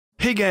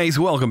Hey guys,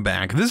 welcome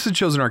back. This is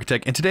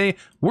ChosenArchitect, and today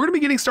we're going to be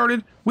getting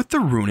started with the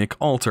Runic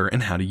altar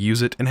and how to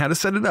use it and how to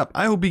set it up.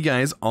 I hope you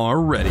guys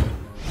are ready.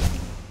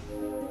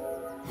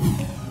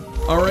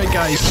 Alright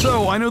guys,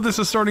 so I know this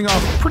is starting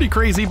off pretty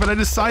crazy, but I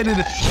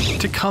decided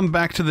to come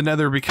back to the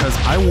Nether because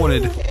I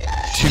wanted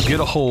to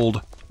get a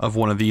hold of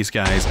one of these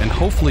guys and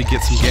hopefully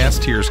get some gas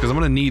tiers because I'm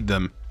going to need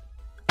them.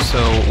 So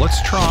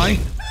let's try.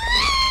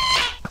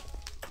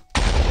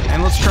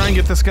 And let's try and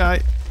get this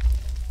guy.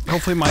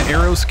 Hopefully my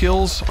arrow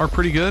skills are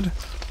pretty good.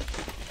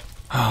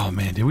 Oh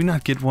man, did we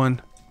not get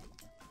one?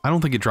 I don't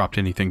think it dropped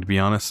anything, to be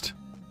honest.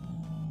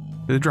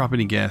 Did it drop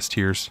any gas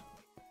tiers?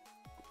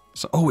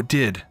 So, oh, it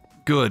did.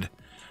 Good.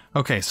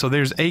 Okay, so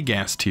there's a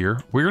gas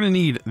tier. We're gonna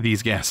need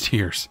these gas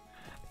tiers.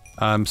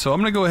 So I'm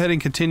gonna go ahead and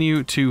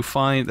continue to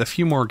find a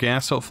few more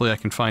gas. Hopefully I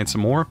can find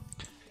some more.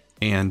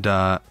 And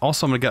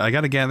also I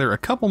gotta gather a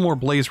couple more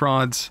blaze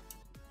rods,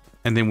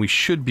 and then we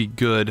should be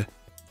good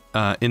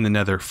in the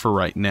Nether for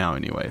right now,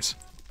 anyways.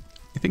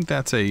 I think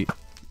that's a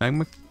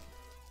magma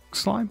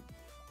slime?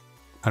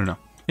 I don't know.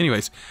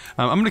 Anyways,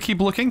 I'm going to keep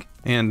looking,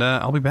 and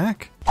I'll be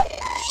back.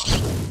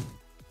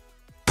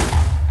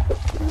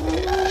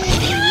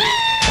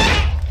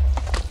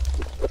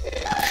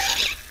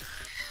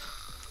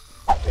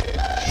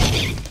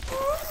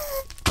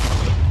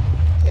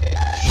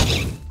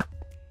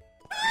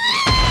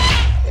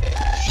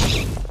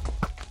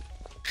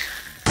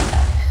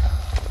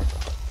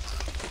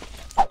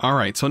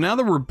 Alright, so now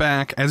that we're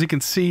back, as you can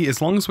see,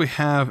 as long as we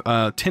have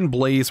 10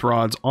 blaze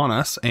rods on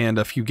us and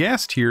a few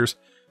gas tiers,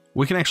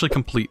 we can actually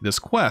complete this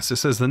quest. It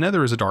says the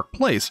Nether is a dark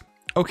place.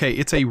 Okay,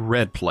 it's a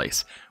red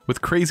place.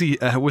 With crazy,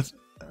 with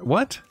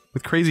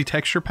crazy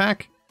texture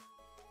pack?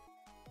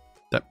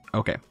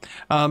 Okay.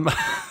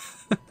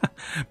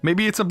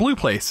 Maybe it's a blue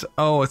place.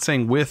 Oh, it's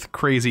saying with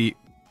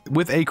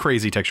a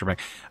crazy texture pack.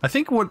 I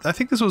think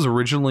this was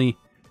originally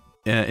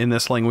in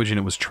this language and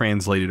it was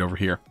translated over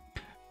here.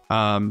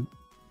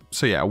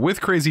 So yeah,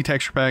 with crazy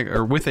texture pack,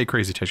 or with a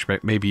crazy texture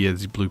pack, maybe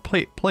it's blue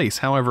place.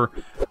 However,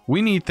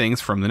 we need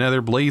things from the Nether.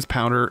 Blaze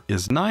powder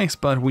is nice,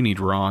 but we need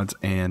rods,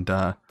 and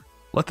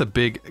let the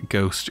big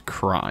ghost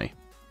cry.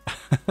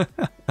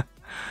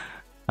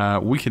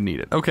 We can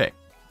need it. Okay,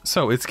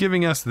 so it's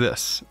giving us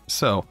this.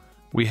 So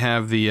we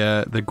have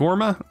the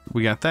Gorma,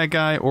 we got that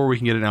guy, or we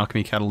can get an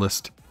alchemy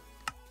catalyst.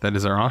 That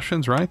is our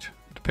options, right?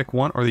 To pick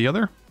one or the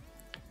other.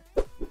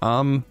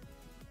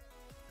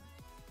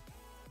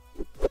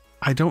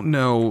 I don't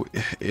know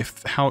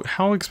if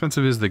how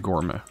expensive is the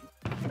Gorma.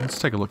 Let's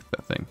take a look at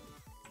that thing.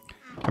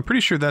 I'm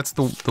pretty sure that's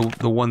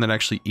the one that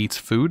actually eats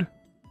food.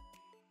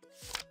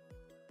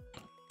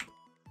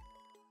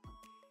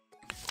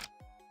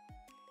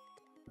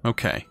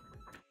 Okay.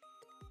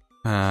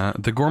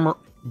 The Gorma,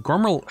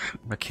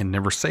 I can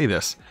never say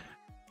this.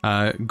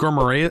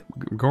 Gormaralis.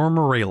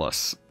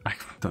 I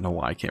don't know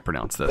why I can't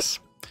pronounce this.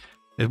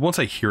 Once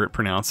I hear it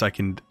pronounced, I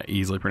can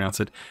easily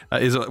pronounce it.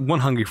 Is one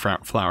hungry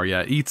flower?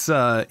 Yeah, eats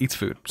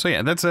food. So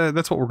yeah, that's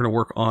what we're gonna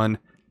work on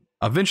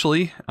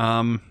eventually.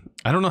 I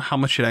don't know how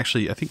much it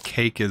actually. I think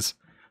cake is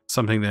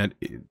something that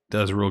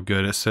does real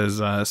good. It says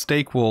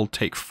steak will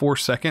take 4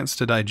 seconds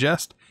to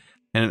digest,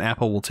 and an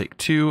apple will take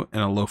 2,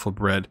 and a loaf of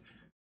bread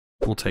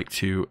will take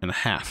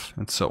 2.5,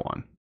 and so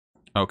on.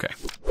 Okay.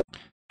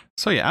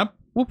 So yeah,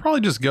 we'll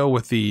probably just go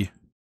with the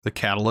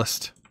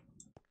catalyst.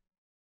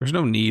 There's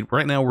no need.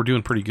 Right now we're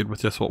doing pretty good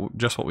with just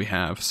what we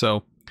have.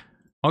 So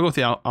I'll go with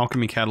the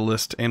alchemy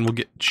catalyst, and we'll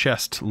get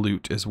chest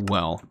loot as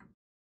well.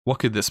 What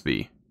could this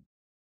be?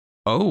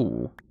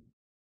 Oh,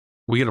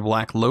 we get a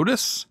black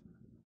lotus,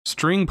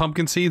 string,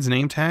 pumpkin seeds,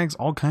 name tags,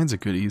 all kinds of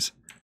goodies.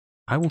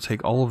 I will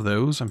take all of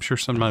those. I'm sure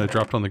some might have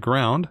dropped on the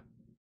ground.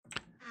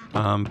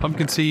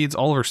 Pumpkin seeds,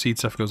 all of our seed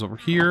stuff goes over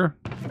here.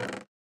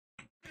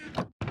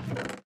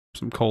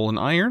 Some coal and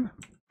iron,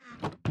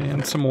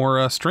 and some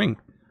more string.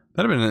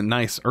 That'd have been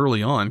nice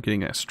early on getting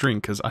that string,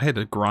 because I had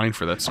to grind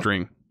for that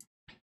string.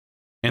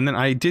 And then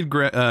I did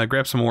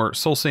grab some more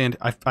soul sand.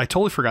 I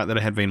totally forgot that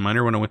I had vein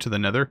miner when I went to the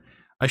Nether.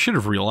 I should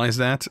have realized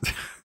that.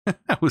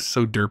 That was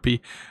so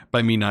derpy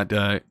by me not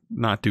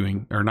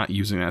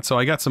using that. So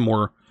I got some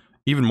more,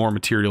 even more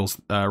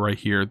materials right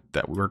here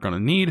that we're gonna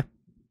need,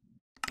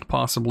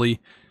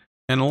 possibly,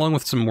 and along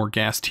with some more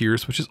gas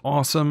tiers, which is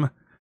awesome.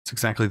 It's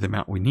exactly the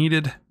amount we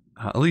needed,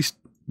 at least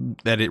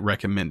that it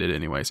recommended,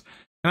 anyways.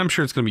 And I'm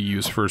sure it's going to be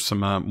used for some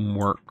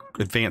more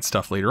advanced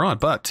stuff later on,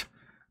 but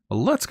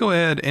let's go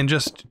ahead and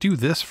just do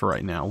this for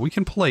right now. We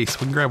can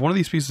grab one of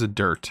these pieces of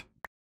dirt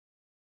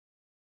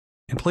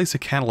and place a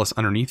catalyst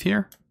underneath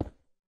here.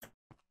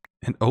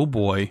 And oh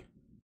boy,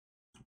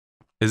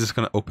 is this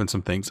going to open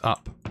some things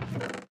up. I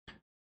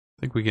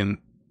think we can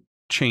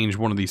change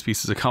one of these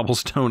pieces of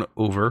cobblestone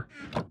over,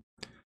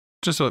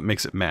 just so it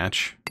makes it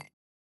match,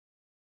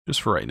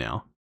 just for right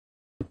now.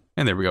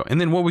 And there we go. And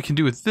then what we can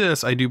do with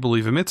this, I do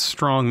believe, emits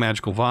strong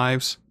magical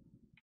vibes.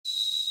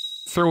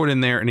 Throw it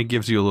in there, and it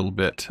gives you a little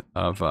bit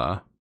of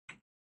mana.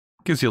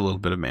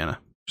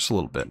 Just a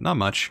little bit, not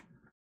much,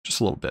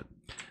 just a little bit.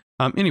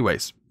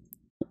 Anyways,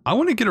 I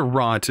want to get a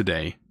rod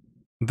today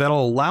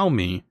that'll allow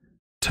me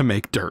to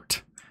make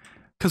dirt.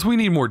 Because we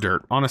need more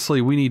dirt. Honestly,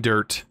 we need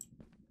dirt.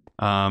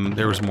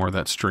 There was more of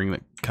that string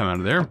that come out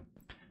of there.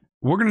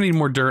 We're going to need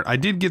more dirt. I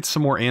did get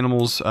some more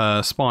animals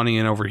spawning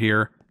in over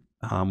here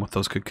with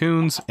those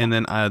cocoons. And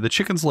then the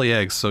chickens lay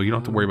eggs, so you don't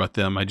have to worry about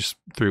them. I just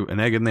threw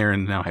an egg in there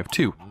and now I have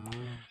 2.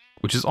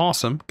 Which is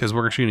awesome, because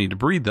we're actually going to need to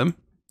breed them.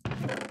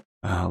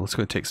 Let's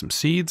go take some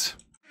seeds.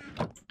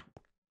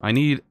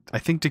 I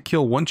think, to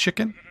kill 1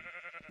 chicken.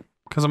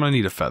 Because I'm going to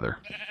need a feather.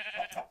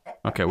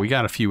 Okay, we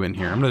got a few in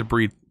here. I'm going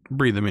to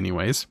breed them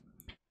anyways.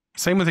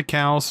 Same with the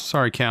cows.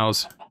 Sorry,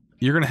 cows.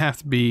 You're going to have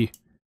to be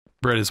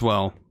bred as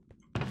well.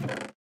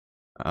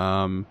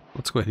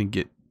 Let's go ahead and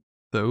get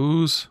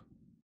those.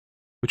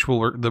 Which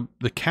will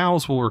the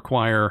cows will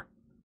require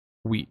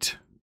wheat.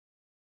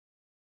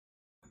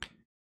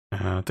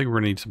 I think we're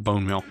going to need some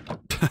bone meal.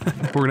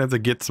 We're going to have to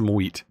get some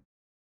wheat.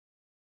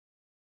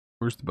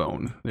 Where's the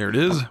bone? There it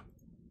is.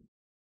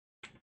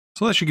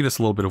 So that should get us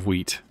a little bit of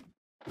wheat.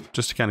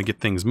 Just to kind of get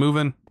things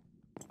moving.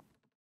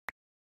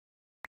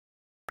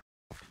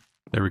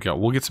 There we go.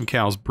 We'll get some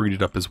cows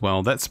breeded up as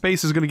well. That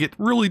space is going to get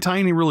really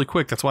tiny really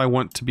quick. That's why I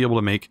want to be able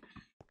to make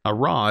a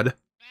rod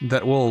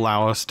that will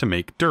allow us to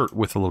make dirt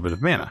with a little bit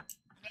of mana.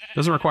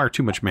 Doesn't require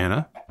too much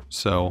mana.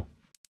 So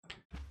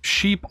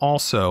sheep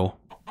also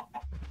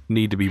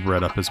need to be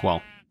bred up as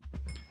well.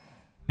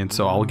 And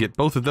so I'll get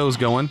both of those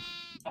going.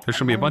 There's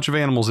going to be a bunch of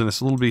animals in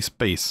this little bitty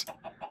space.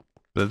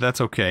 But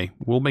that's okay.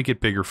 We'll make it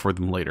bigger for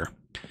them later.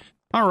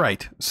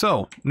 Alright,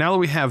 so now that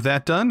we have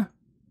that done,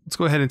 let's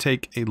go ahead and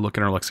take a look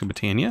at our Lexicon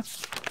Botania.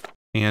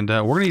 And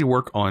we're going to need to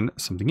work on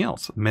something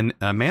else. Mana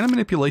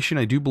manipulation,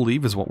 I do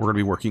believe, is what we're going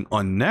to be working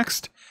on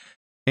next.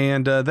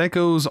 And that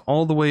goes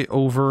all the way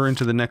over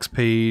into the next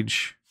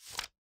page.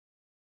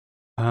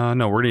 No,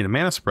 we're going to need a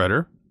mana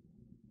spreader.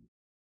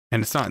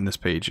 And it's not in this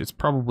page. It's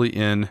probably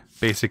in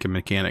Basic and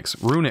Mechanics.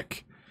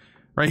 Runic.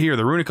 Right here,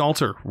 the Runic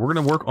Altar. We're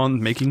going to work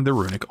on making the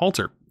Runic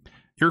Altar.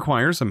 It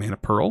requires a mana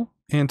pearl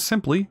and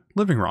simply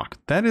living rock.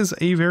 That is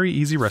a very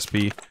easy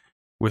recipe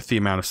with the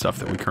amount of stuff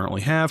that we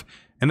currently have.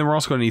 And then we're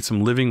also going to need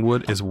some living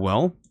wood as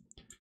well.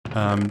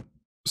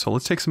 So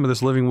let's take some of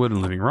this living wood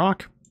and living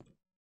rock.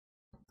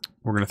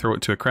 We're going to throw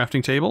it to a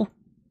crafting table.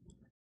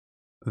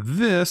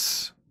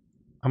 This,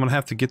 I'm going to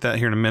have to get that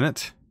here in a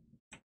minute.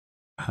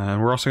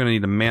 We're also going to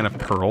need a mana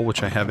pearl,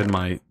 which I have in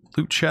my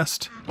loot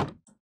chest. We'll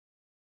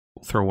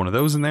throw one of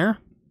those in there.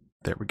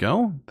 There we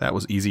go. That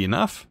was easy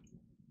enough.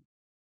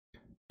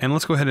 And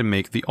let's go ahead and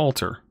make the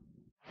altar.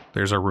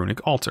 There's our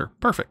runic altar.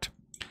 Perfect.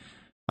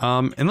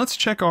 And let's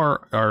check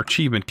our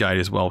achievement guide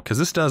as well, because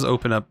this does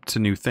open up to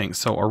new things.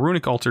 So our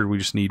runic altar, we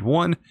just need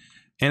 1.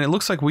 And it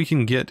looks like we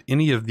can get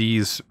any of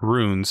these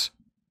runes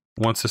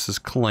once this is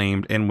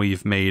claimed and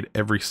we've made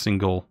every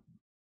single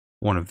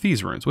one of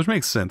these runes, which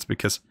makes sense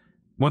because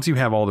once you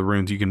have all the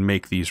runes, you can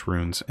make these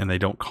runes and they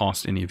don't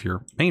cost any of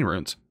your main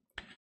runes.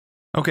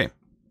 Okay.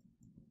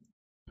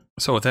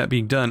 So with that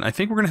being done, I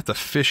think we're going to have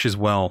to fish as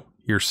well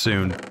here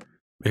soon.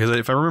 Because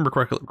if I remember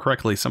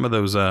correctly, some of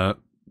those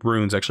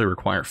runes actually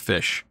require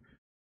fish.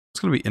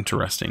 It's going to be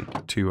interesting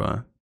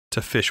to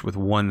fish with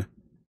 1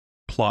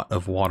 plot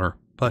of water.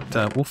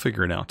 But we'll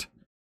figure it out.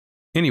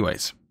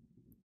 Anyways,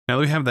 now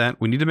that we have that,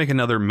 we need to make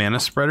another mana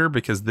spreader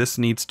because this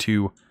needs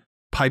to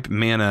pipe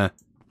mana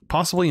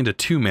possibly into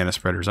 2 mana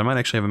spreaders. I might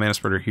actually have a mana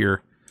spreader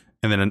here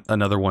and then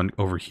another one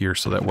over here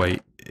so that way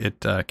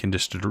it can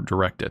just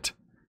direct it.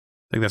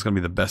 I think that's going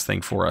to be the best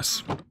thing for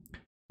us.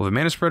 We'll have a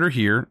mana spreader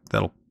here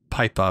that'll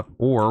pipe up,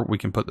 or we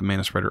can put the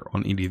mana spreader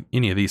on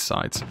any of these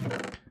sides.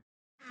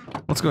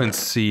 Let's go ahead and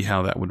see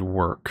how that would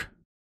work.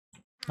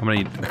 I'm going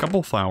to need a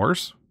couple of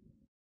flowers.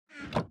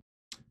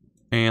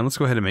 And let's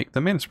go ahead and make the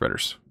mana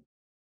spreaders.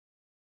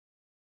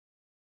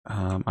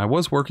 I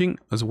was working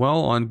as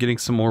well on getting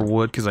some more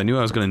wood because I knew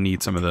I was going to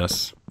need some of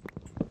this.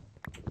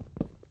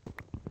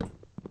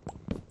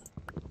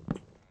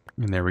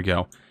 And there we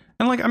go.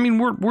 And like, I mean,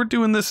 we're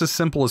doing this as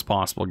simple as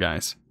possible,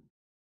 guys.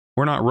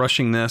 We're not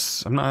rushing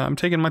this. I'm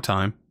taking my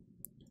time.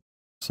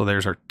 So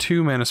there's our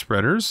 2 mana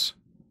spreaders.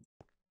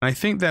 And I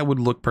think that would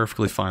look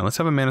perfectly fine. Let's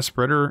have a mana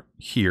spreader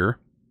here.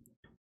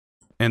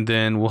 And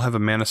then we'll have a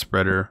mana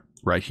spreader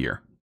right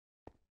here.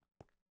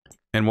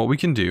 And what we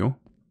can do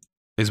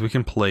is we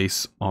can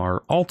place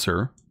our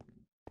altar.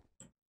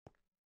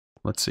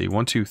 Let's see,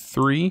 1, 2,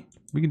 3.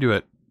 We can do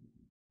it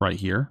right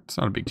here. It's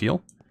not a big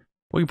deal.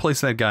 We can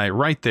place that guy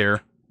right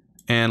there.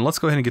 And let's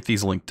go ahead and get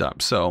these linked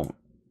up. So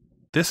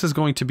this is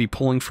going to be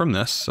pulling from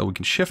this. So we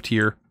can shift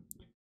here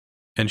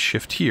and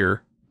shift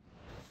here.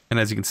 And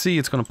as you can see,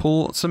 it's going to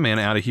pull some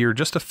mana out of here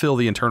just to fill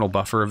the internal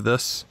buffer of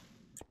this.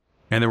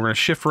 And then we're going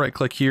to shift right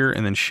click here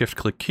and then shift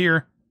click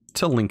here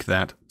to link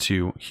that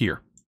to here.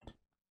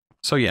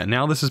 So yeah,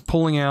 now this is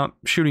pulling out,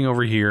 shooting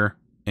over here,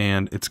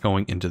 and it's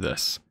going into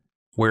this.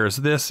 Whereas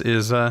this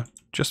is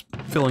just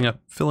filling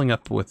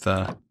up with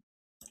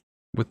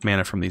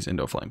mana from these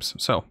Indo Flames.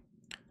 So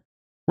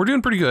we're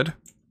doing pretty good.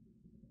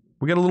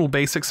 We got a little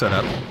basic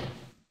setup,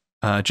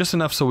 just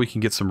enough so we can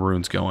get some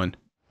runes going,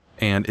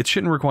 and it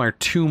shouldn't require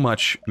too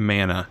much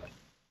mana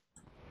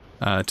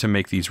to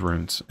make these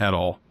runes at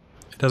all.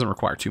 It doesn't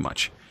require too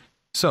much.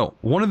 So,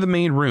 one of the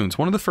main runes,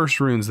 one of the first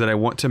runes that I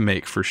want to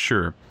make for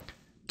sure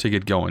to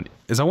get going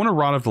is I want a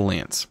Rod of the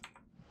Lands.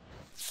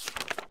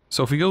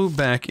 So if we go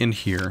back in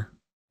here,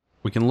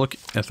 we can look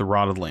at the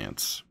Rod of the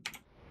Lands.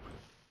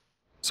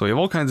 So we have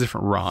all kinds of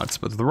different rods,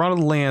 but the Rod of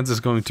the Lands is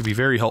going to be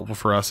very helpful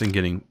for us in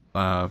getting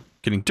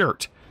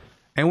dirt.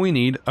 And we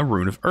need a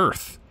Rune of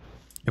Earth.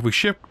 If we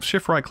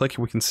shift right click,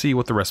 we can see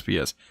what the recipe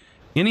is.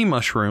 Any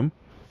mushroom,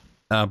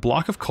 a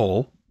block of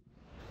coal,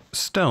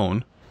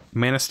 stone,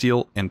 mana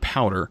steel, and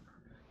powder.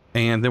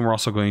 And then we're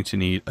also going to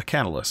need a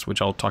catalyst,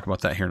 which I'll talk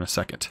about that here in a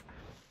second.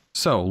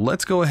 So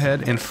let's go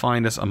ahead and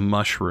find us a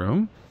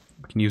mushroom.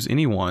 We can use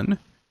any one.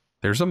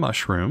 There's a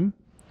mushroom.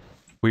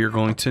 We are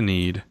going to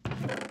need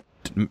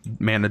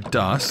mana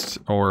dust,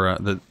 or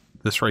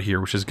this right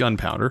here, which is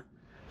gunpowder.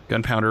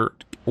 Gunpowder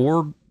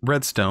or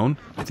redstone,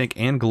 I think,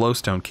 and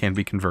glowstone can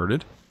be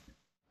converted.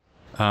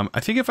 I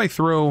think if I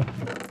throw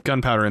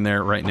gunpowder in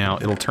there right now,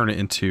 it'll turn it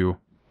into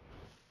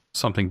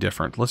something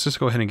different. Let's just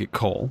go ahead and get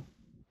coal.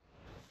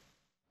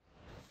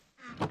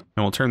 And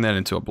we'll turn that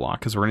into a block,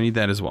 because we're going to need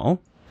that as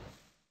well.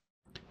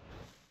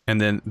 And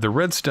then the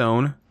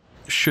redstone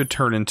should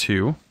turn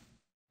into...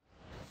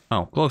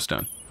 oh,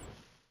 glowstone.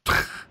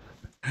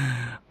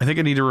 I think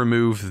I need to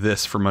remove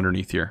this from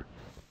underneath here.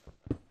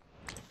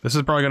 This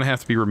is probably going to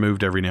have to be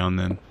removed every now and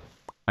then.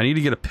 I need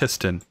to get a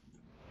piston.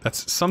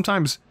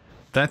 That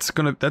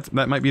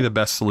might be the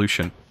best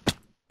solution,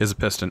 is a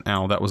piston.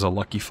 Ow, that was a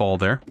lucky fall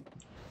there.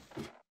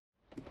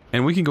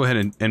 And we can go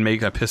ahead and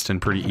make a piston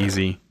pretty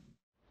easy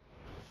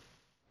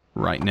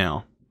right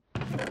now.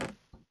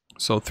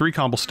 So 3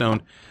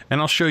 cobblestone,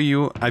 and I'll show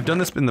you, I've done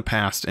this in the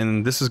past,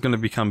 and this is going to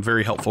become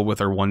very helpful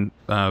with our one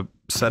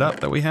setup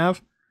that we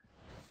have.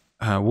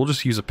 We'll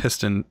just use a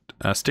piston,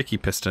 a sticky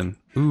piston.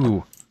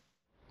 Ooh,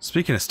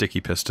 speaking of sticky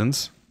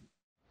pistons,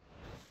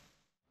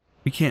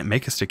 we can't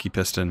make a sticky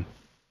piston.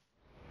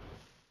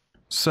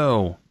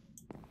 So,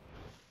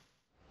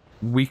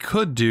 we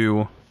could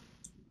do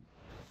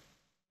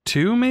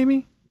 2,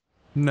 maybe?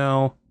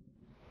 No.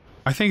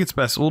 I think it's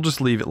best, we'll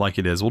just leave it like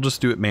it is. We'll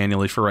just do it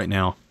manually for right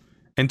now.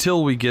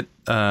 Until we get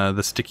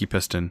the sticky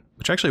piston.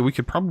 Which actually, we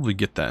could probably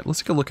get that. Let's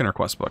take a look in our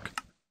quest book.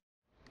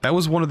 That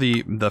was one of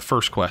the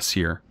first quests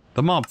here.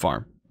 The mob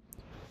farm.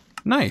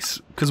 Nice,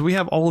 because we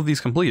have all of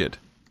these completed.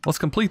 Let's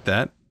complete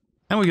that,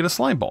 and we get a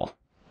slime ball.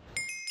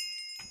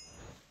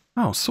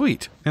 Oh,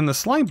 sweet. And the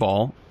slime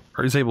ball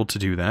is able to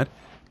do that.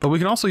 But we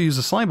can also use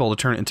the slime ball to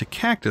turn it into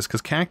cactus,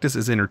 because cactus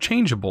is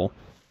interchangeable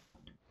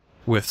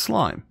with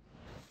slime.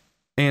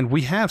 And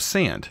we have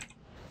sand.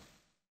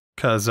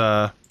 Because,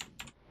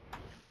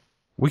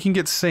 we can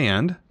get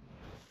sand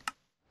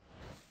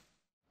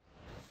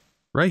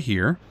right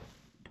here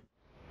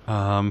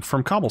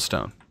from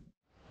cobblestone.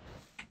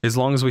 As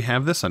long as we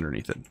have this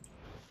underneath it.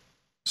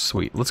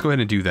 Sweet. Let's go ahead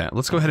and do that.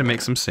 Let's go ahead and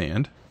make some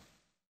sand.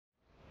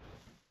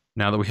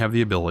 Now that we have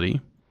the ability.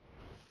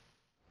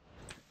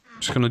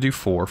 Just going to do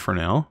 4 for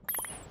now.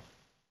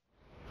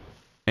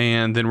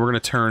 And then we're going to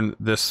turn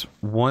this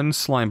one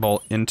slime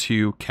ball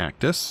into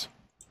cactus.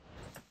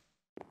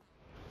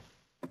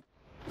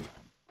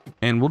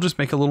 And we'll just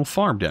make a little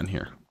farm down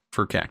here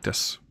for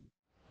cactus.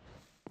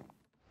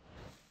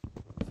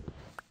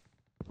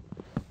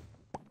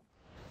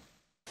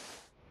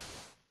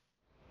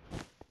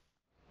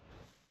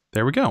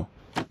 There we go.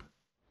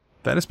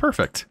 That is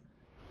perfect.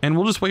 And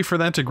we'll just wait for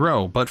that to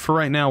grow. But for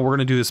right now, we're going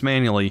to do this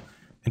manually.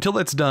 Until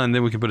that's done,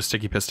 then we can put a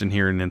sticky piston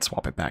here and then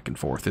swap it back and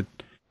forth.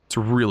 It's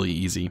really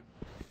easy.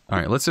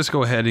 Alright, let's just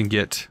go ahead and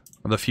get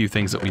the few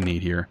things that we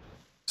need here.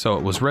 So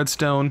it was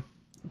redstone.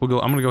 I'm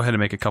going to go ahead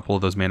and make a couple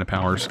of those mana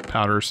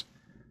powders.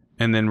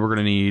 And then we're going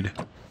to need,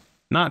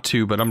 not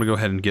 2, but I'm going to go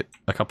ahead and get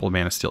a couple of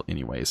mana steel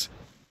anyways.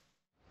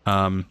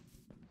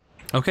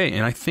 Okay,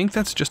 and I think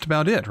that's just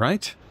about it,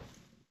 right?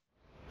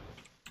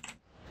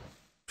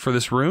 For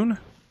this rune.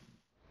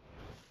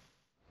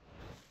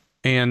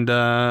 And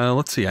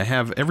let's see, I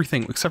have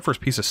everything except for a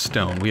piece of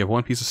stone. We have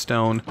 1 piece of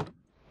stone.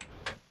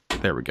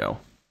 There we go.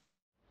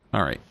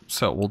 Alright,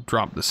 so we'll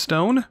drop the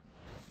stone.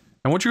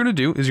 And what you're going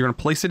to do is you're going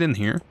to place it in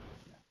here.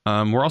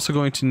 We're also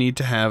going to need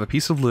to have a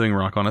piece of living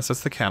rock on us.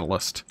 That's the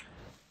catalyst.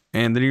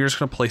 And then you're just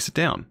going to place it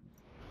down.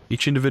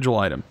 Each individual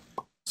item.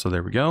 So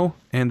there we go.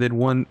 And then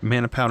 1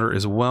 mana powder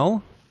as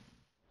well.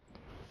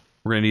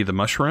 We're going to need the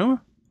mushroom.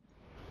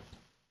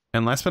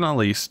 And last but not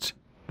least,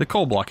 the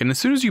coal block. And as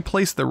soon as you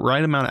place the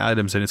right amount of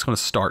items in, it's going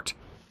to start.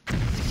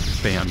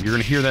 Bam. You're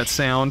going to hear that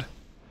sound.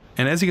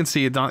 And as you can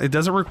see, it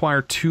doesn't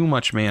require too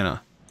much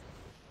mana.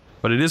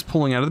 But it is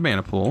pulling out of the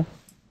mana pool.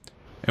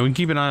 And we can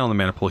keep an eye on the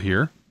mana pool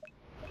here.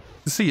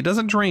 You see, it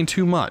doesn't drain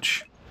too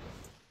much.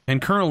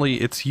 And currently,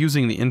 it's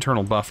using the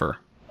internal buffer.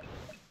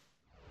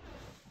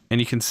 And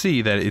you can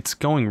see that it's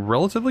going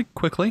relatively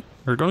quickly.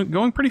 Or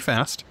going pretty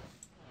fast.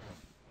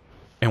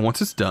 And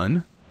once it's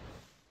done...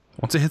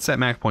 once it hits that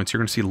max points, you're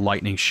going to see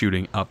lightning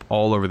shooting up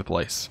all over the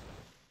place.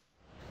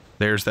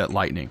 There's that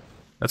lightning.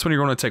 That's when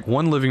you're going to take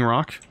 1 living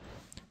rock.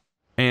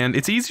 And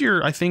it's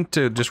easier, I think,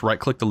 to just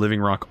right-click the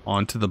living rock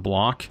onto the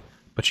block.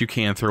 But you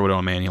can throw it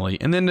on manually.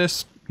 And then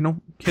just, you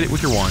know, hit it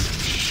with your wand.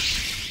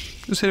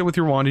 Just hit it with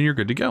your wand and you're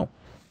good to go.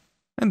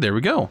 And there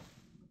we go.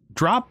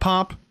 Drop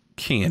Pop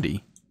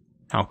Candy.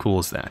 How cool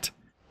is that?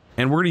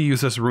 And we're going to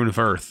use this Rune of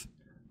Earth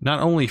not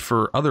only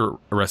for other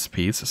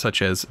recipes,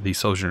 such as the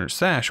Sojourner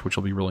Sash, which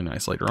will be really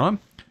nice later on,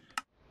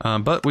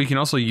 but we can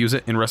also use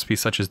it in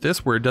recipes such as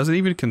this, where it doesn't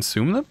even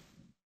consume them.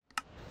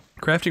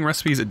 Crafting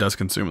recipes, it does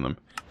consume them.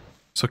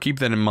 So keep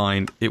that in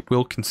mind. It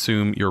will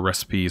consume your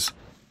recipes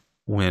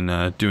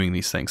when doing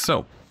these things.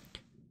 So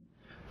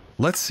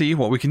let's see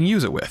what we can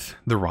use it with.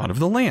 The Rod of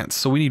the Lance.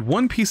 So we need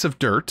one piece of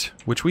dirt,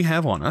 which we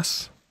have on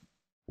us.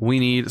 We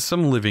need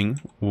some living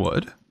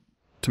wood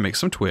to make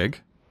some twig.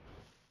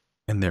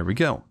 And there we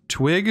go.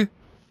 Twig,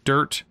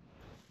 dirt,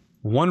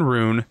 one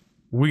rune,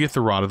 we get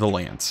the Rod of the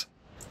Lands.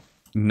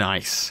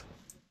 Nice.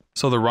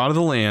 So the Rod of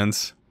the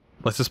Lands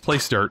lets us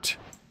place dirt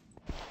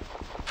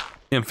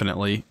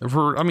infinitely.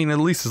 For, I mean, at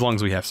least as long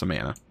as we have some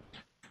mana.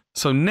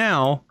 So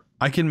now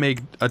I can make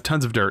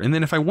tons of dirt. And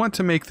then if I want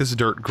to make this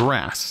dirt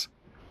grass,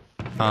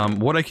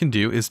 what I can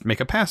do is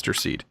make a pasture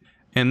seed.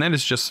 And that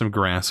is just some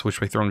grass,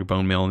 which by throwing a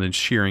bone meal and then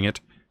shearing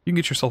it, you can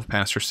get yourself a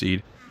pasture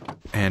seed.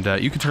 And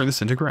you can turn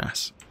this into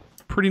grass.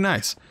 Pretty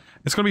nice.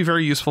 It's going to be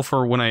very useful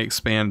for when I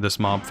expand this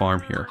mob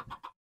farm here.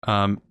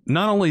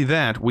 Not only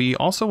that, we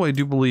also, I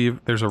do believe,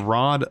 there's a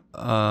rod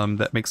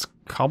that makes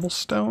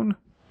cobblestone.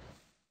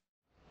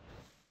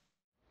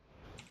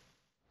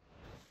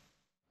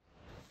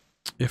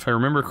 If I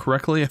remember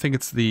correctly, I think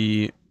it's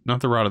the,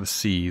 not the Rod of the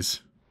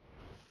Seas.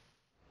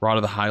 Rod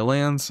of the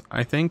Highlands,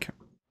 I think.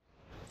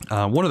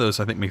 One of those,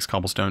 I think, makes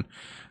cobblestone.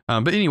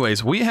 But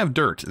anyways, we have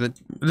dirt. It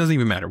doesn't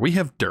even matter. We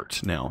have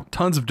dirt now.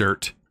 Tons of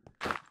dirt.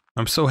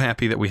 I'm so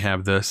happy that we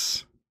have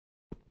this.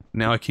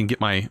 Now I can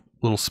get my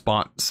little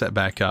spot set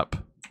back up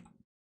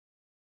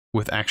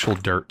with actual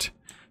dirt.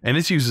 And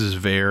this uses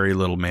very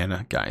little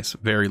mana, guys.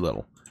 Very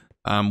little.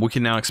 We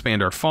can now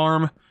expand our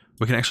farm.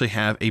 We can actually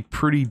have a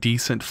pretty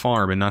decent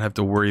farm and not have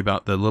to worry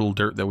about the little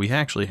dirt that we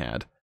actually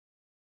had.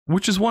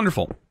 Which is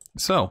wonderful.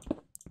 So,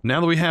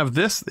 now that we have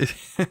this,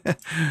 it's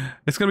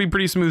going to be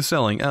pretty smooth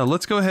selling.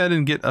 Let's go ahead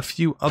and get a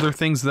few other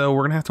things, though.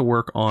 We're going to have to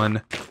work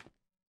on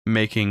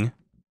making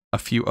a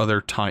few other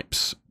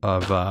types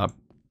of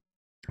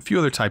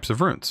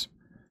runes.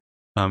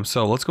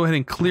 So let's go ahead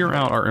and clear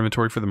out our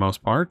inventory for the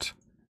most part.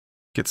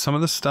 Get some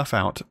of this stuff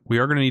out. We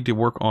are going to need to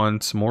work on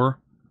some more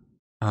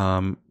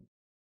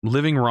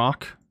living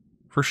rock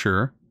for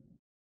sure,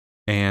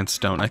 and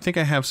stone. I think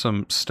I have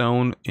some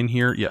stone in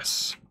here.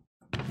 Yes.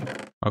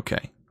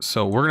 Okay.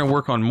 So we're going to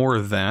work on more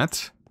of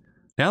that.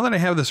 Now that I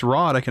have this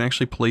rod, I can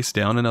actually place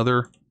down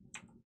another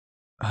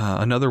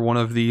one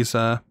of these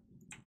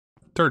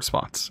dirt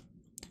spots.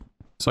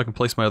 So I can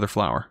place my other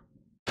flower.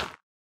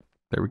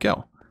 There we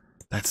go.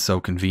 That's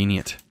so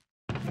convenient.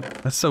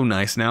 That's so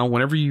nice. Now,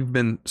 whenever you've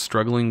been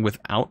struggling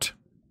without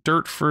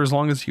dirt for as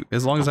long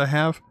as I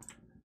have,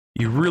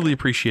 you really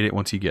appreciate it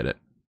once you get it.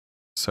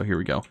 So here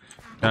we go.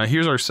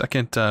 Here's our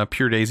second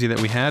pure daisy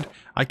that we had.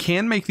 I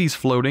can make these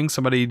floating.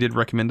 Somebody did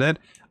recommend that.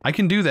 I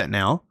can do that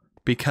now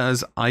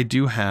because I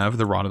do have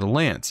the Rod of the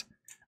Lands.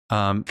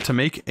 To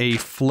make a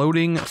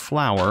floating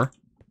flower,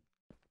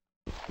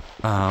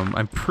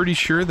 I'm pretty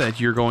sure that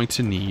you're going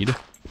to need,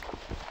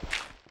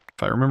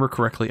 if I remember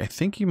correctly, I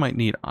think you might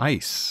need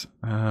ice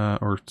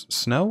or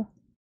snow.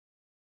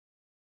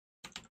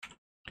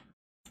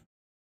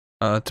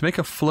 To make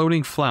a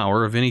floating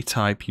flower of any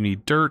type, you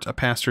need dirt, a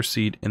pasture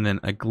seed, and then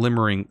a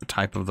glimmering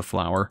type of the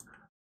flower.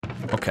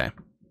 Okay,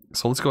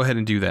 so let's go ahead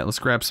and do that. Let's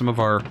grab some of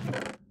our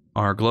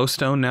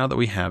glowstone now that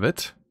we have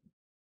it.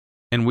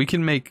 And we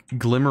can make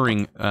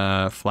glimmering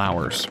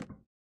flowers.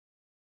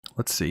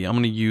 Let's see, I'm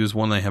going to use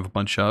one that I have a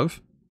bunch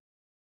of.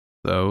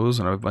 Those,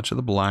 and I have a bunch of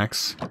the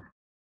blacks.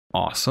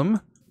 Awesome.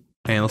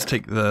 And let's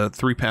take the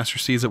 3 pasture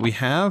seeds that we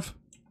have.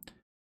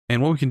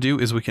 And what we can do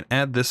is we can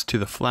add this to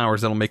the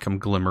flowers. That'll make them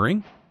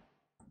glimmering.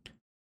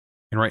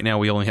 And right now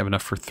we only have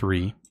enough for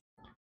 3.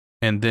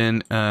 And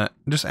then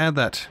just add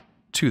that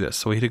to this.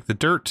 So we take the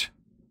dirt,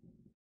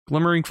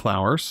 glimmering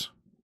flowers,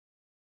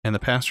 and the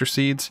pasture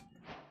seeds,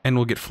 and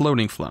we'll get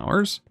floating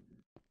flowers.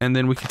 And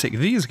then we can take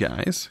these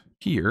guys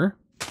here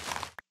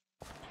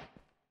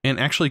and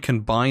actually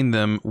combine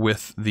them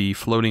with the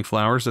floating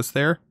flowers that's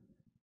there,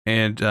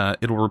 and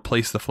it'll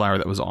replace the flower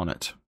that was on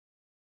it.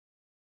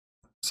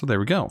 So there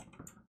we go.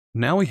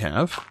 Now we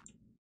have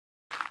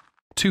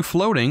 2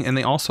 floating, and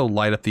they also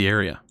light up the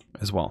area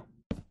as well.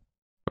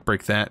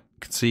 Break that. You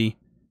can see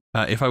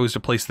if I was to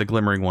place the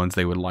glimmering ones,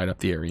 they would light up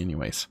the area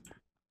anyways.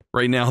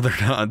 Right now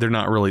they're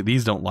not really,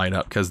 these don't light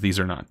up because these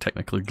are not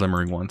technically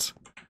glimmering ones.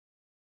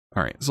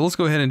 All right, so let's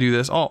go ahead and do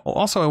this. Oh,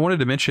 also I wanted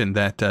to mention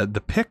that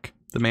the pick,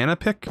 the mana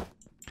pick,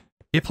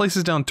 it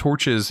places down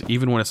torches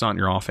even when it's not in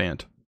your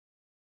offhand.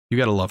 You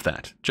gotta love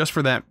that. Just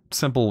for that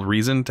simple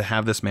reason, to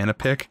have this mana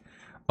pick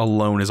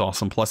alone is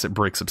awesome. Plus it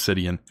breaks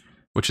obsidian,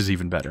 which is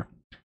even better.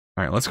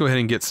 All right, let's go ahead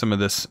and get some of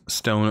this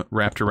stone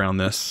wrapped around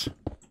this.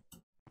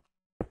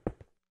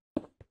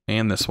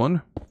 And this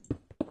one.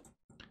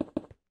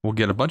 We'll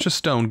get a bunch of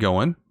stone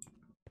going.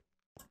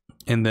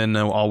 And then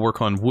I'll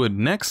work on wood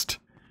next.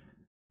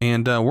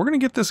 And we're gonna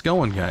get this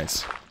going,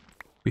 guys.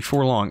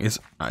 before long is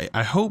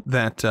I hope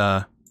that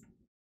I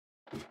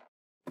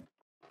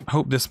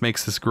hope this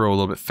makes this grow a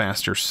little bit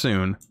faster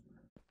soon.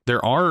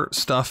 There are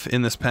stuff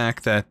in this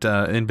pack that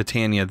in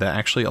Botania that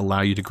actually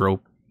allow you to grow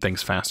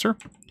things faster,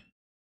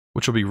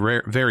 which will be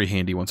very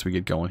handy once we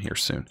get going here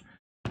soon.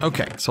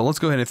 Okay, so let's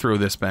go ahead and throw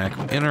this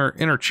back in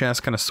our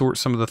chest, kind of sort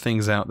some of the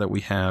things out that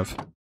we have.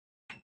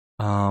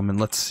 And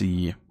let's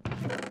see.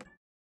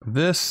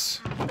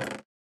 This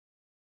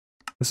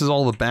is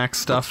all the back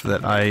stuff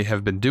that I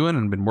have been doing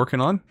and been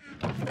working on.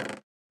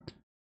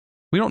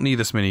 We don't need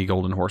this many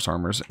golden horse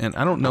armors, and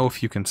I don't know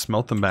if you can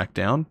smelt them back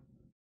down.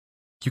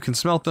 You can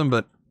smelt them,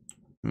 but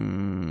I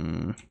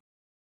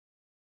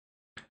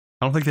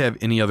don't think they have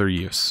any other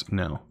use.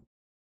 No.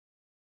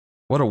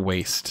 What a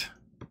waste.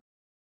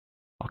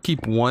 I'll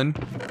keep one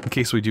in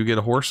case we do get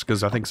a horse,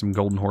 because I think some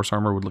golden horse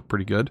armor would look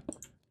pretty good.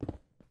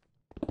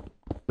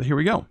 But here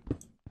we go.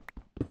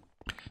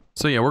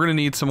 So yeah, we're going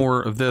to need some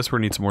more of this. We're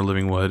going to need some more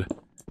living wood.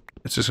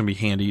 It's just going to be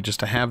handy just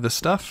to have this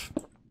stuff.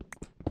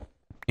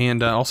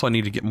 And also I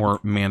need to get more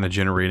mana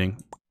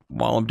generating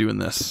while I'm doing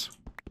this.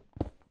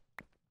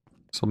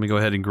 So let me go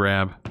ahead and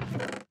grab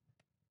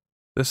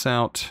this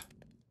out.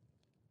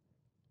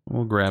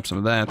 We'll grab some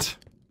of that.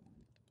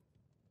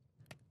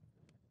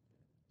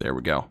 There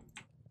we go.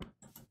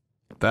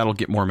 That'll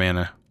get more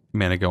mana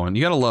going.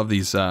 You gotta love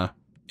these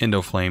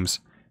Endo Flames.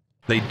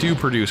 They do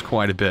produce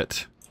quite a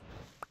bit.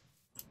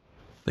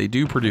 They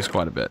do produce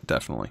quite a bit,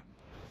 definitely.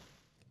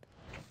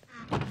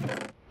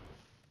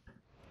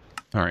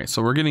 Alright,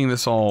 so we're getting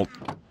this all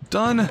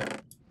done.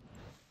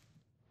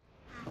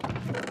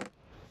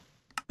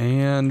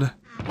 And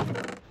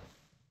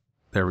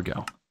there we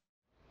go.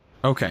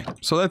 Okay,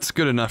 so that's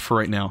good enough for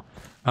right now.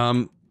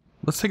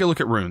 Let's take a look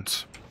at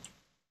runes.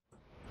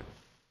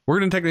 We're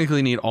going to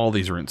technically need all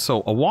these runes.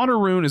 So a water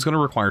rune is going to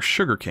require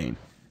sugarcane.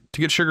 To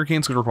get sugarcane,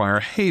 it's going to require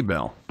a hay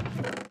bell.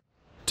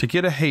 To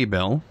get a hay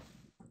bell,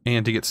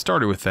 and to get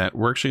started with that,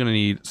 we're actually going to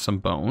need some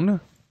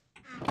bone.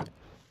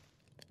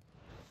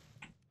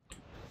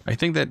 I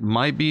think that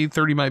might be,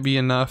 30 might be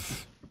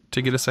enough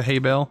to get us a hay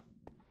bell.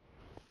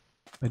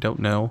 I don't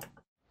know.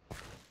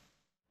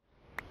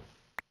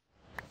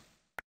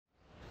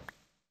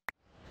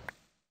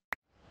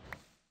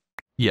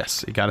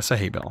 Yes, it got us a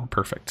hay bell.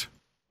 Perfect.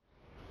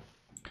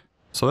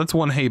 So that's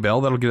one hay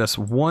bell. That'll get us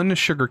one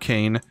sugar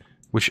cane,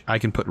 which I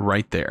can put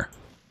right there.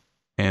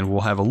 And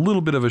we'll have a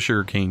little bit of a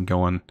sugar cane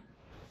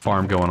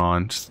farm going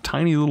on. Just a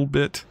tiny little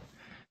bit.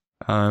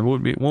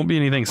 Won't be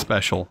anything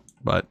special,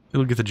 but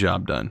it'll get the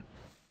job done.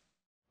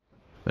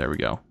 There we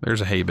go.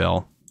 There's a hay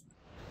bell.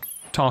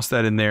 Toss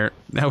that in there.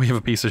 Now we have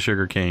a piece of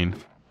sugar cane.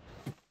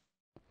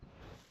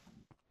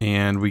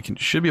 And we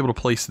should be able to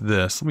place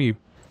this. Let me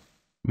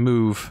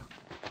move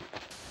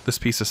this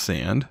piece of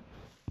sand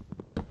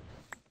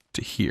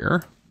to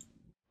here.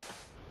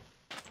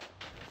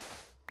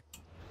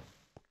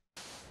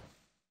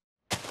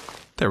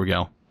 There we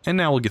go. And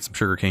now we'll get some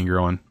sugarcane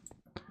growing.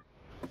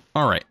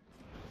 Alright.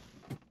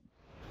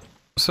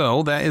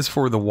 So that is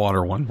for the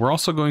water one. We're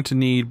also going to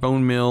need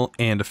bone meal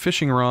and a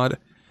fishing rod.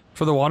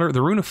 For the water,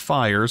 the rune of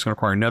fire is going to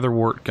require nether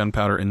wart,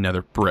 gunpowder, and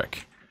nether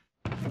brick.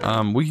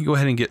 We can go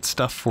ahead and get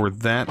stuff for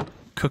that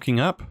cooking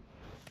up.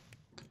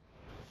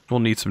 We'll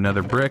need some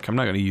nether brick. I'm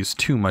not going to use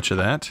too much of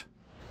that.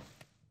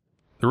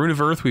 The rune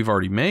of earth we've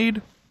already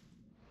made.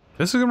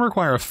 This is going to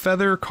require a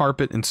feather,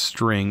 carpet, and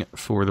string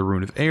for the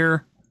rune of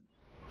air.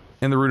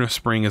 And the rune of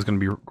spring is going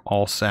to be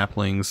all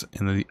saplings.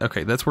 And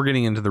okay, that's we're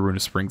getting into the rune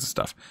of springs and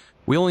stuff.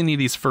 We only need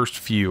these first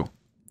few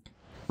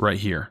right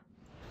here.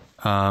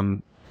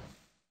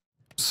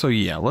 So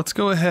yeah, let's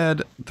go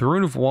ahead. The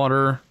rune of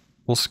water,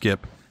 we'll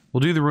skip.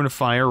 We'll do the rune of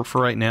fire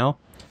for right now.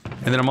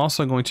 And then I'm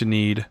also going to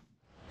need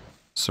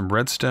some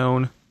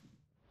redstone.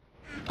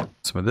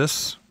 Some of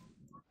this.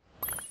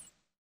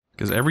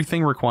 Because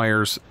everything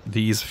requires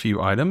these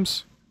few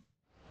items.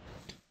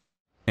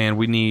 And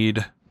we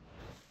need,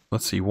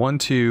 let's see, 1,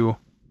 2,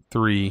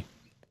 3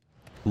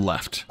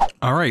 left.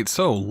 Alright,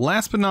 so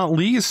last but not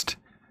least,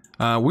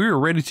 we're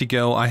ready to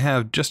go. I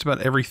have just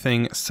about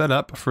everything set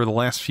up for the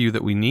last few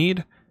that we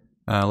need.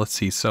 Let's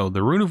see, so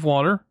the rune of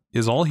water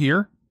is all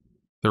here.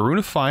 The rune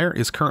of fire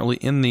is currently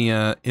in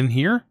the in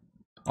here.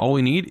 All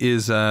we need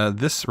is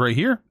this right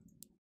here.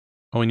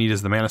 All we need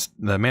is the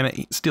mana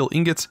steel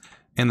ingots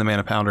and the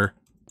mana powder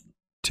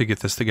to get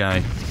this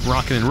guy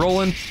rocking and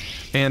rolling.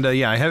 And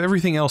yeah, I have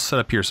everything else set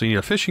up here. So you need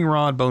a fishing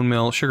rod, bone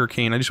mill, sugar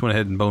cane. I just went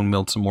ahead and bone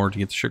milled some more to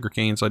get the sugar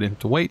cane, so I didn't have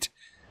to wait.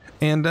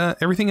 And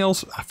everything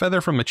else, a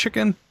feather from a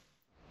chicken,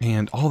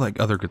 and all that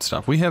other good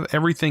stuff. We have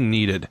everything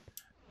needed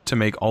to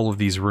make all of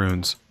these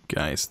runes,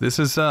 guys. This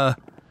is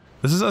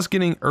us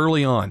getting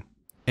early on,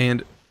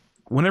 and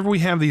whenever we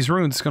have these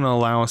runes, it's going to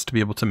allow us to be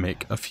able to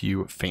make a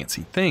few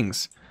fancy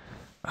things.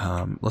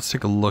 Let's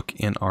take a look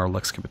in our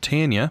Lexica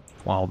Botania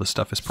while this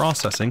stuff is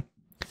processing,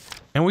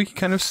 and we can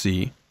kind of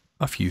see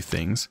a few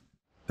things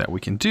that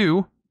we can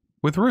do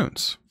with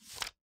runes.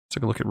 Let's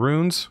take a look at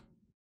runes.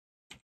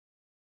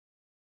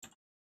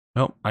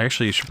 Well, I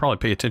actually should probably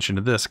pay attention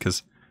to this,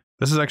 because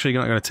this is actually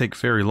not going to take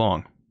very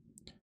long.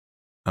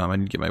 I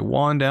need to get my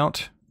wand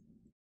out.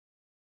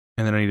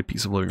 And then I need a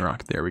piece of living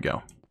rock. There we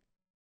go.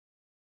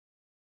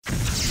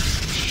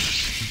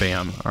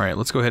 Bam. All right,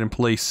 let's go ahead and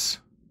place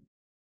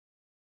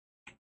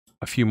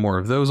a few more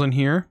of those on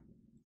here.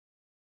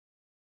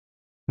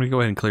 We go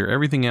ahead and clear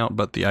everything out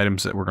but the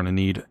items that we're going to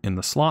need in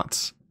the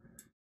slots.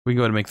 We can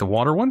go ahead and make the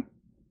water one.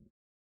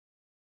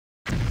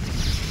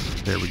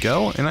 There we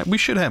go. And we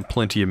should have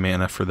plenty of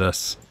mana for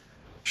this.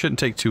 Shouldn't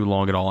take too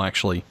long at all,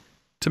 actually,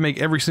 to make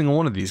every single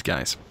one of these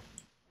guys.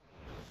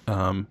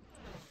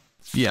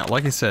 Yeah,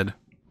 like I said,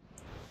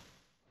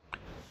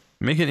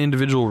 making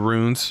individual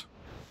runes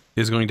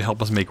is going to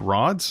help us make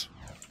rods.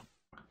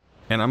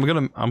 And I'm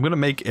gonna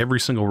make every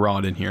single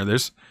rod in here.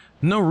 There's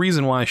no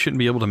reason why I shouldn't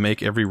be able to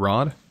make every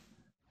rod.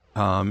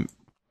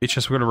 It's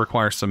just going to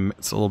require a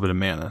little bit of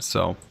mana.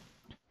 So,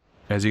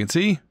 as you can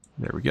see,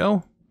 there we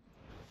go.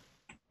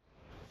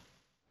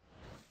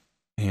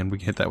 And we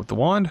can hit that with the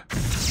wand.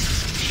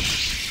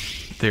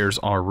 There's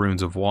our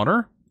runes of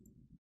water.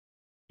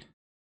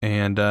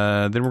 And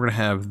then we're going to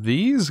have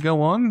these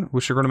go on,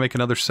 which are going to make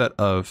another set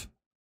of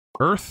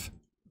earth.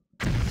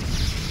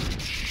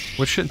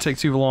 Which shouldn't take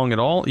too long at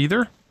all,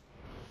 either.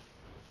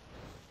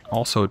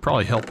 Also, it'd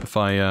probably help if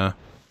I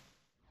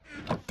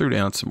threw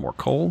down some more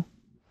coal.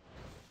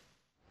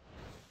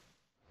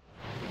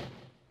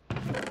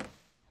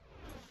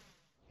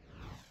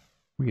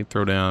 We can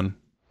throw down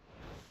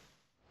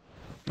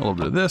a little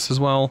bit of this as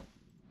well,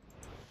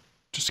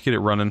 just to get it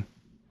running.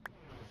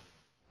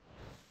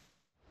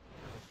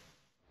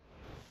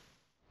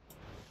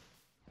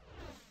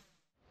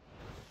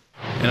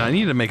 And I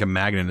need to make a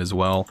magnet as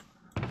well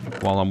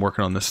while I'm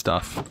working on this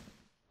stuff.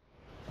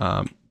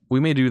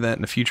 We may do that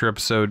in a future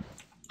episode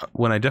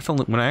when I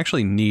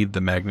actually need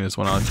the magnet is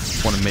when I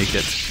want to make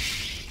it.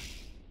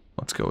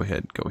 Let's go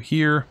ahead and go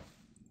here.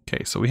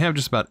 Okay, so we have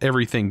just about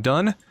everything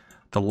done.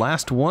 The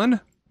last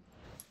one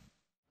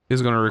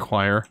is going to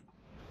require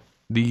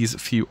these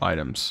few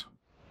items.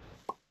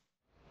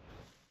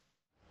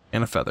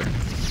 And a feather.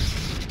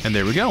 And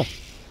there we go.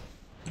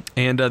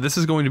 And this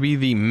is going to be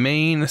the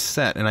main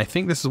set, and I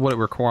think this is what it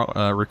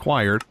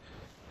required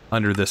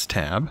under this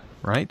tab,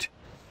 right?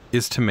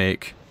 Is to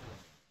make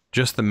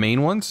just the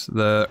main ones,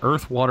 the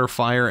earth, water,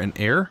 fire, and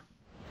air.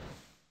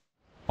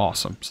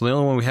 Awesome. So the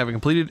only one we haven't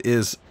completed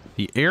is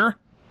the air,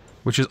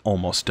 which is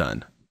almost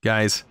done.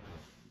 Guys,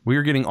 we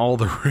are getting all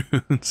the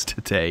runes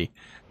today.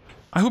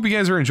 I hope you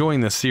guys are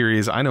enjoying this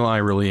series. I know I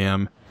really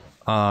am.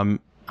 I'm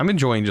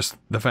enjoying just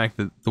the fact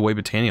that the way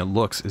Botania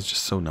looks is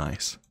just so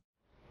nice.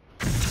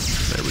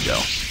 There we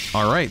go.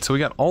 Alright, so we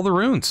got all the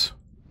runes.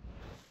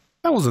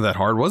 That wasn't that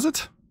hard, was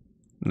it?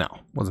 No,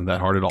 wasn't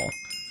that hard at all.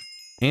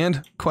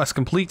 And quest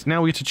complete.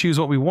 Now we get to choose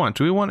what we want.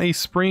 Do we want a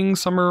spring,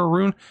 summer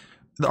rune?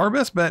 Our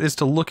best bet is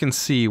to look and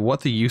see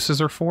what the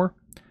uses are for.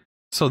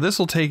 So this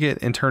will take it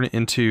and turn it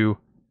into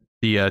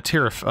the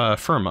terra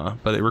firma,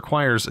 but it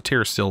requires a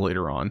terra steel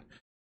later on.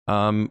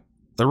 The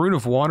rune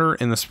of water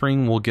in the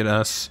spring will get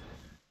us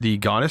the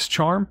goddess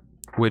charm,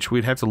 which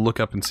we'd have to look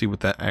up and see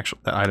what that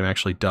item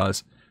actually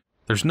does.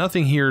 There's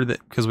nothing here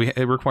that, because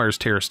it requires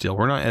terra steel.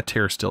 We're not at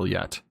terra steel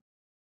yet.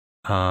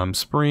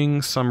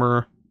 Spring,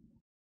 summer.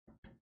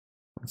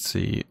 Let's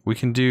see. We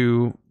can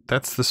do,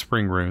 that's the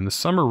spring rune. The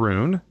summer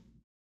rune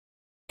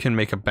can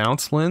make a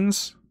bounce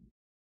lens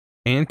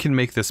and can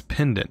make this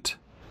pendant.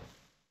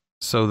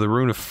 So the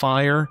rune of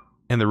fire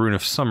and the rune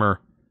of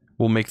summer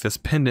will make this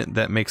pendant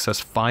that makes us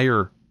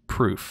fire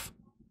proof.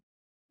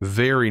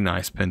 Very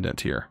nice pendant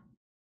here.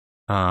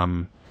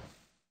 That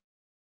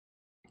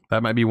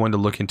might be one to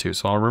look into.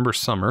 So I'll remember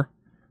summer.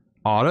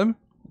 Autumn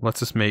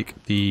lets us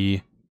make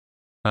the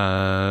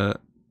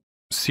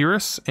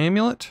Cirrus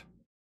amulet,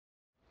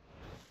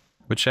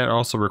 which that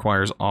also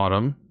requires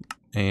autumn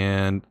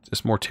and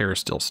just more terra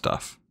steel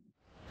stuff.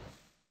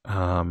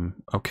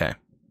 Okay.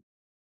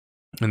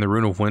 And the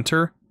rune of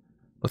winter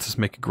lets us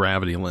make a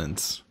gravity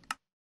lens.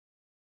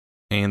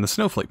 And the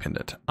snowflake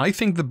pendant. I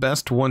think the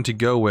best one to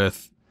go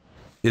with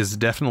is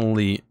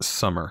definitely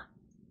summer.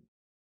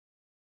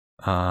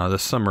 The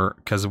summer,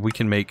 because we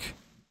can make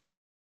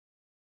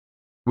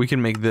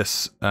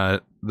this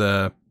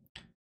the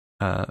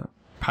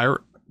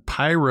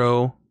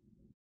pyroclast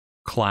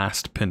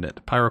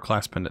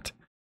pendant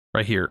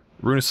right here.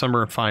 Rune of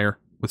summer and fire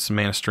with some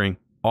mana string.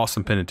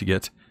 Awesome pendant to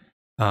get.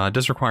 It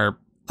does require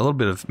a little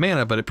bit of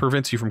mana, but it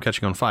prevents you from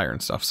catching on fire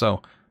and stuff.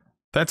 So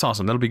that's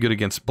awesome. That'll be good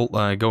against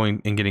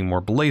going and getting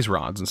more blaze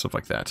rods and stuff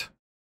like that.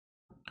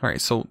 All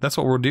right, so that's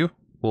what we'll do.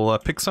 We'll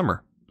pick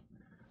summer.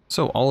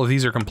 So all of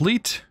these are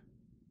complete.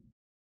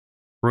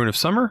 Rune of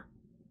summer.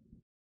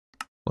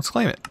 Let's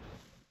claim it.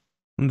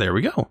 And there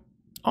we go.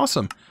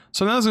 Awesome.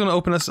 So now it's going to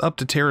open us up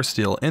to terra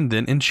steel and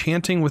then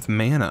enchanting with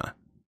mana.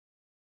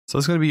 So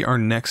that's going to be our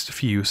next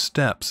few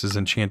steps, is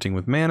enchanting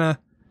with mana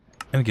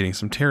and getting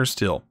some terra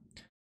steel.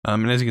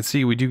 And as you can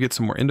see, we do get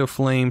some more endo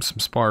flames, some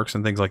sparks,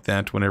 and things like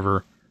that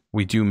whenever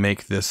we do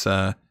make this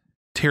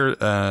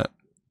terra.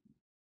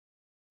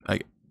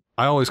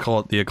 I always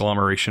call it the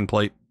agglomeration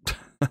plate.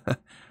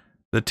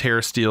 The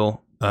terra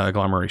steel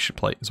agglomeration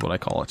plate is what I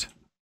call it.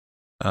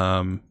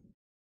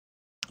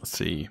 Let's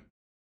see.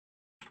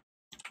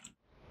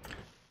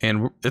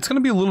 And it's going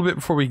to be a little bit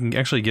before we can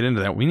actually get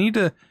into that. We need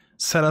to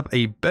set up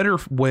a better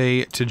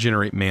way to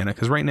generate mana,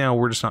 because right now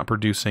we're just not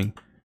producing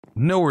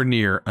nowhere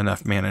near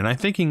enough mana. And I'm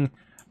thinking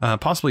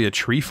possibly a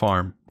tree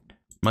farm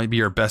might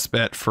be our best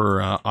bet for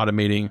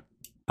automating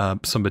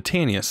some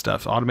botania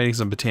stuff, automating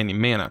some botania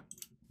mana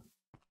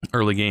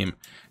early game.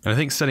 And I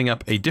think setting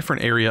up a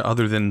different area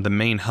other than the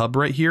main hub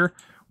right here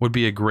would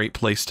be a great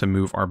place to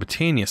move our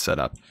botania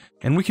setup.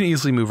 And we can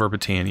easily move our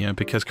botania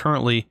because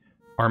currently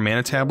our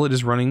mana tablet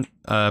is running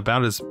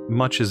about as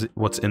much as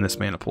what's in this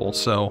mana pool.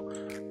 So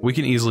we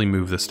can easily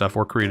move this stuff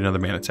or create another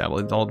mana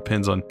tablet. It all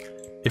depends on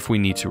if we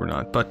need to or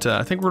not. But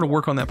I think we're going to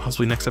work on that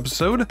possibly next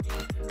episode.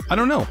 I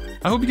don't know.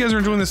 I hope you guys are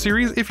enjoying this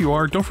series. If you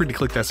are, don't forget to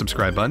click that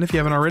subscribe button if you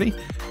haven't already.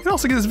 And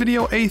also give this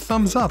video a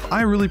thumbs up.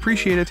 I really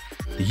appreciate it.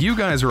 You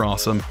guys are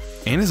awesome.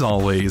 And as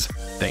always,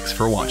 thanks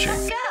for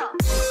watching.